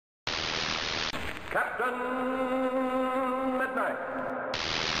Captain Midnight.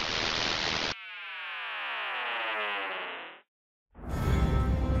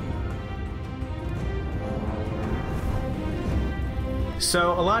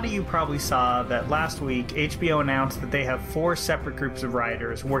 So, a lot of you probably saw that last week HBO announced that they have 4 separate groups of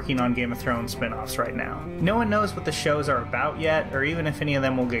writers working on Game of Thrones spin-offs right now. No one knows what the shows are about yet, or even if any of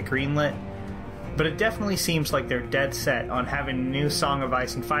them will get greenlit, but it definitely seems like they're dead set on having a new Song of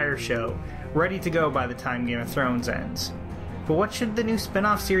Ice and Fire show ready to go by the time Game of Thrones ends. But what should the new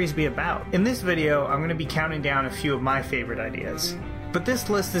spin-off series be about? In this video, I'm going to be counting down a few of my favorite ideas. But this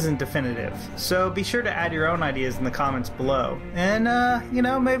list isn't definitive, so be sure to add your own ideas in the comments below. And,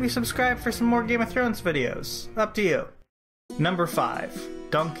 maybe subscribe for some more Game of Thrones videos. Up to you. Number 5.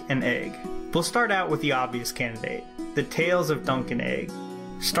 Dunk and Egg. We'll start out with the obvious candidate, The Tales of Dunk and Egg.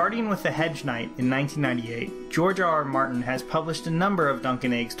 Starting with The Hedge Knight in 1998, George R.R. Martin has published a number of Dunk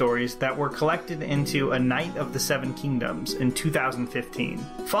and Egg stories that were collected into A Knight of the Seven Kingdoms in 2015.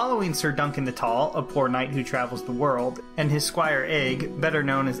 Following Sir Duncan the Tall, a poor knight who travels the world, and his squire Aegon, better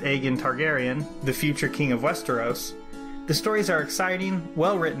known as Aegon Targaryen, the future king of Westeros, the stories are exciting,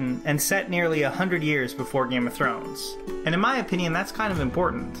 well-written, and set nearly 100 years before Game of Thrones. And in my opinion, that's kind of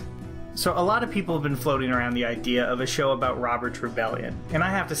important. So a lot of people have been floating around the idea of a show about Robert's Rebellion, and I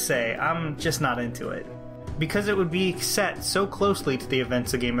have to say, I'm just not into it. Because it would be set so closely to the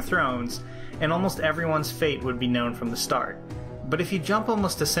events of Game of Thrones, and almost everyone's fate would be known from the start. But if you jump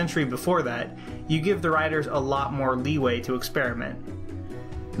almost a century before that, you give the writers a lot more leeway to experiment.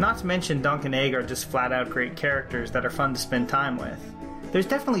 Not to mention Dunk and Egg are just flat out great characters that are fun to spend time with. There's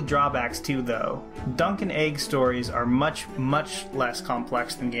definitely drawbacks too, though. Dunk and Egg stories are much, much less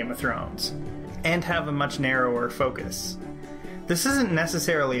complex than Game of Thrones, and have a much narrower focus. This isn't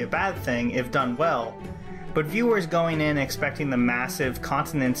necessarily a bad thing if done well, but viewers going in expecting the massive,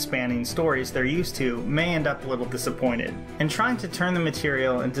 continent-spanning stories they're used to may end up a little disappointed. And trying to turn the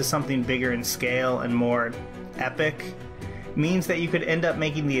material into something bigger in scale and more epic means that you could end up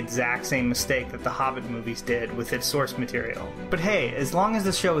making the exact same mistake that the Hobbit movies did with its source material. But hey, as long as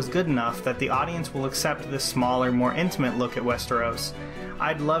the show is good enough that the audience will accept this smaller, more intimate look at Westeros,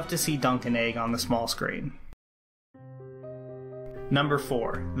 I'd love to see Dunk and Egg on the small screen. Number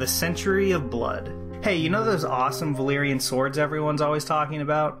 4. The Century of Blood. Hey, you know those awesome Valyrian swords everyone's always talking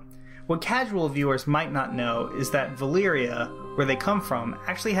about? What casual viewers might not know is that Valyria, where they come from,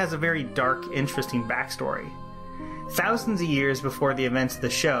 actually has a very dark, interesting backstory. Thousands of years before the events of the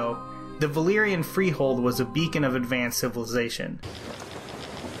show, the Valyrian Freehold was a beacon of advanced civilization.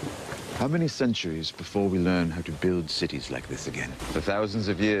 How many centuries before we learn how to build cities like this again? For thousands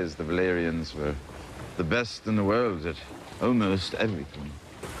of years, the Valyrians were the best in the world at almost everything.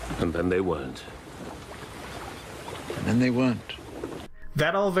 And then they weren't. And then they weren't.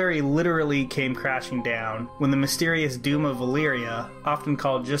 That all very literally came crashing down when the mysterious Doom of Valyria, often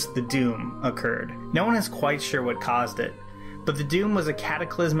called just the Doom, occurred. No one is quite sure what caused it, but the Doom was a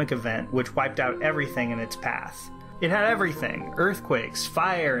cataclysmic event which wiped out everything in its path. It had everything: earthquakes,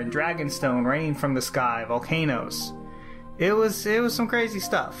 fire, and dragonstone raining from the sky, volcanoes. It was some crazy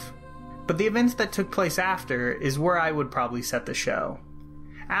stuff. But the events that took place after is where I would probably set the show.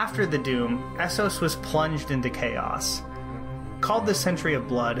 After the Doom, Essos was plunged into chaos. Called the Century of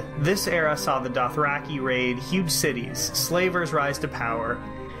Blood, this era saw the Dothraki raid huge cities, slavers rise to power,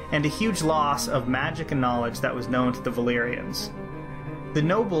 and a huge loss of magic and knowledge that was known to the Valyrians. The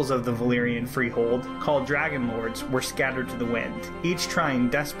nobles of the Valyrian Freehold, called Dragon Lords, were scattered to the wind, each trying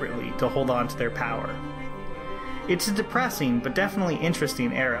desperately to hold on to their power. It's a depressing but definitely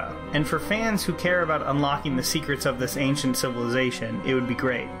interesting era, and for fans who care about unlocking the secrets of this ancient civilization, it would be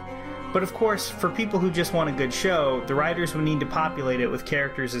great. But of course, for people who just want a good show, the writers would need to populate it with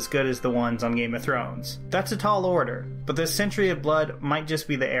characters as good as the ones on Game of Thrones. That's a tall order, but the Century of Blood might just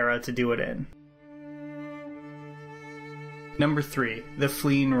be the era to do it in. Number 3. The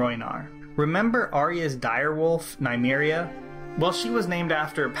Fleeing Rhoynar. Remember Arya's direwolf, Nymeria? Well, she was named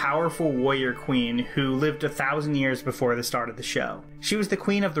after a powerful warrior queen who lived 1,000 years before the start of the show. She was the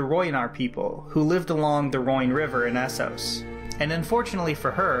queen of the Rhoynar people, who lived along the Rhoyne River in Essos. And unfortunately for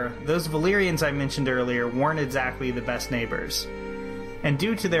her, those Valyrians I mentioned earlier weren't exactly the best neighbors. And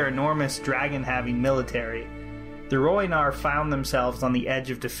due to their enormous dragon-having military, the Rhoynar found themselves on the edge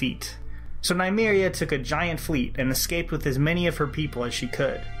of defeat. So Nymeria took a giant fleet and escaped with as many of her people as she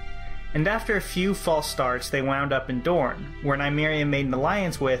could. And after a few false starts, they wound up in Dorne, where Nymeria made an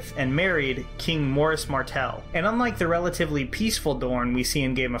alliance with and married King Morris Martell. And unlike the relatively peaceful Dorne we see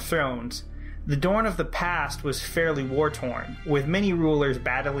in Game of Thrones, the Dorne of the past was fairly war-torn, with many rulers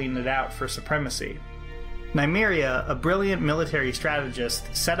battling it out for supremacy. Nymeria, a brilliant military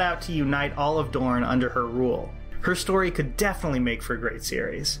strategist, set out to unite all of Dorne under her rule. Her story could definitely make for a great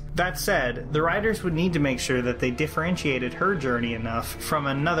series. That said, the writers would need to make sure that they differentiated her journey enough from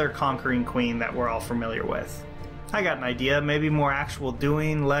another conquering queen that we're all familiar with. I got an idea, maybe more actual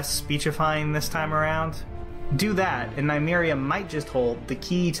doing, less speechifying this time around. Do that, and Nymeria might just hold the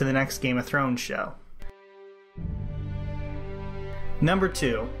key to the next Game of Thrones show. Number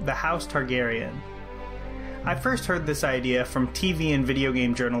 2, the House Targaryen. I first heard this idea from TV and video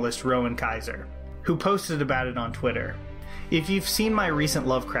game journalist Rowan Kaiser, who posted about it on Twitter. If you've seen my recent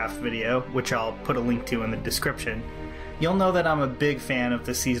Lovecraft video, which I'll put a link to in the description, you'll know that I'm a big fan of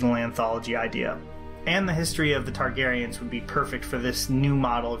the seasonal anthology idea, and the history of the Targaryens would be perfect for this new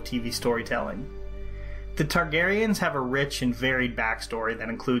model of TV storytelling. The Targaryens have a rich and varied backstory that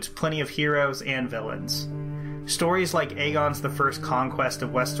includes plenty of heroes and villains. Stories like Aegon's the First conquest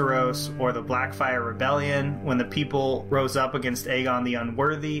of Westeros, or the Blackfyre Rebellion, when the people rose up against Aegon the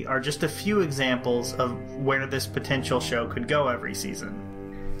Unworthy, are just a few examples of where this potential show could go every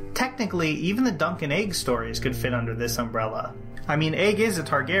season. Technically, even the Dunk and Egg stories could fit under this umbrella. I mean, Egg is a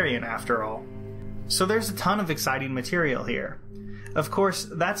Targaryen after all. So there's a ton of exciting material here. Of course,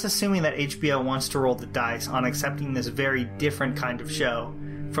 that's assuming that HBO wants to roll the dice on accepting this very different kind of show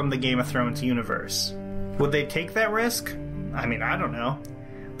from the Game of Thrones universe. Would they take that risk? I mean, I don't know.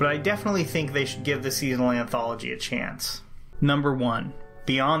 But I definitely think they should give the seasonal anthology a chance. Number 1,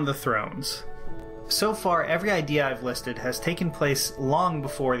 Beyond the Thrones. So far, every idea I've listed has taken place long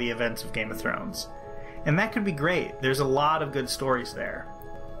before the events of Game of Thrones. And that could be great, there's a lot of good stories there.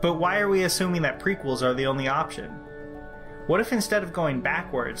 But why are we assuming that prequels are the only option? What if instead of going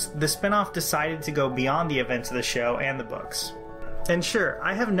backwards, the spin-off decided to go beyond the events of the show and the books? And sure,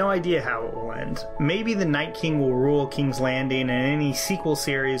 I have no idea how it will end. Maybe the Night King will rule King's Landing and any sequel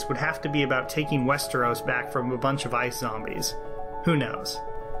series would have to be about taking Westeros back from a bunch of ice zombies. Who knows?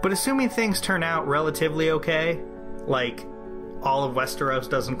 But assuming things turn out relatively okay, like all of Westeros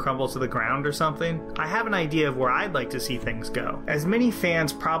doesn't crumble to the ground or something, I have an idea of where I'd like to see things go. As many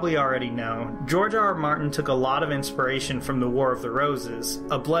fans probably already know, George R.R. Martin took a lot of inspiration from the War of the Roses,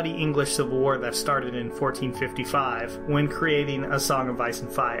 a bloody English civil war that started in 1455, when creating A Song of Ice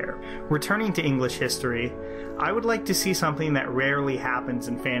and Fire. Returning to English history, I would like to see something that rarely happens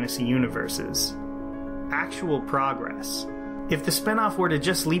in fantasy universes. Actual progress. If the spinoff were to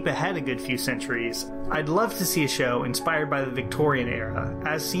just leap ahead a good few centuries, I'd love to see a show inspired by the Victorian era,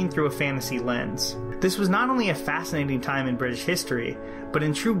 as seen through a fantasy lens. This was not only a fascinating time in British history, but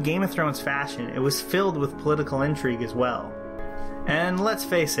in true Game of Thrones fashion, it was filled with political intrigue as well. And let's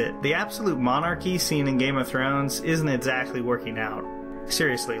face it, the absolute monarchy seen in Game of Thrones isn't exactly working out.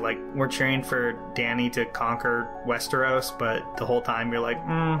 Seriously, like, we're cheering for Dany to conquer Westeros, but the whole time you're like,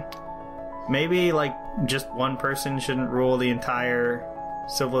 maybe, like, just one person shouldn't rule the entire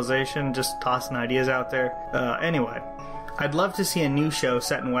civilization, just tossing ideas out there. Anyway, I'd love to see a new show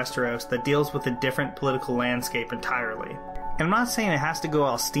set in Westeros that deals with a different political landscape entirely. And I'm not saying it has to go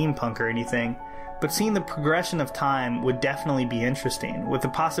all steampunk or anything, but seeing the progression of time would definitely be interesting, with the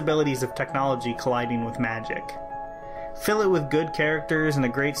possibilities of technology colliding with magic. Fill it with good characters and a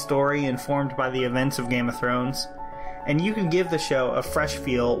great story informed by the events of Game of Thrones, and you can give the show a fresh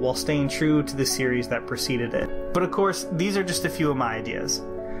feel while staying true to the series that preceded it. But of course, these are just a few of my ideas.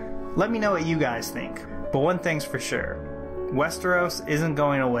 Let me know what you guys think, but one thing's for sure, Westeros isn't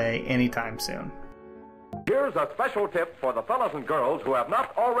going away anytime soon. Here's a special tip for the fellas and girls who have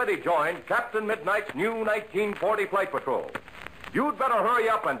not already joined Captain Midnight's new 1940 Flight Patrol. You'd better hurry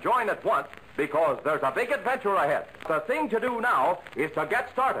up and join at once, because there's a big adventure ahead. The thing to do now is to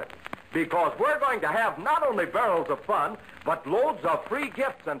get started, because we're going to have not only barrels of fun, but loads of free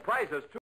gifts and prizes too.